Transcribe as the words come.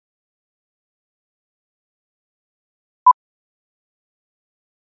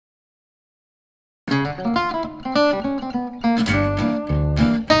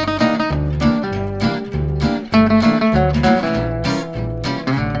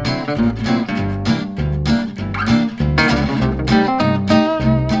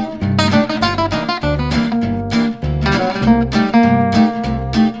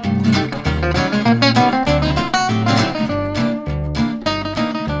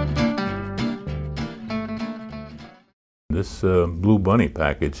This Blue Bunny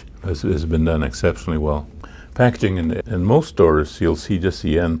package has been done exceptionally well. Packaging in most stores, you'll see just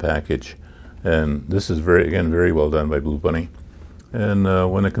the end package, and this is very well done by Blue Bunny. And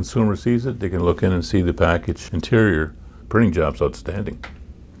when a consumer sees it, they can look in and see the package. Interior printing job's outstanding,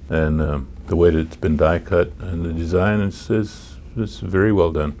 and the way that it's been die cut and the design is very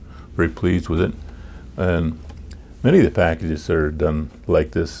well done. Very pleased with it. And many of the packages that are done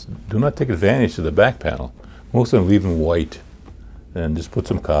like this do not take advantage of the back panel. Most of them leave them white and just put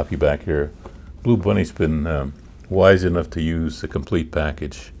some copy back here. Blue Bunny's been wise enough to use the complete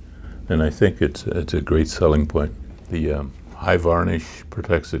package, and I think it's a great selling point. The high varnish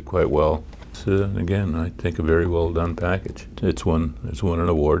protects it quite well. It's, again, I think a very well done package. It's won an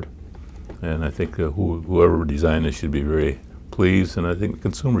award, and I think whoever designed it should be very pleased, and I think the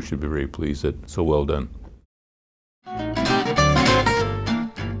consumer should be very pleased that it's so well done.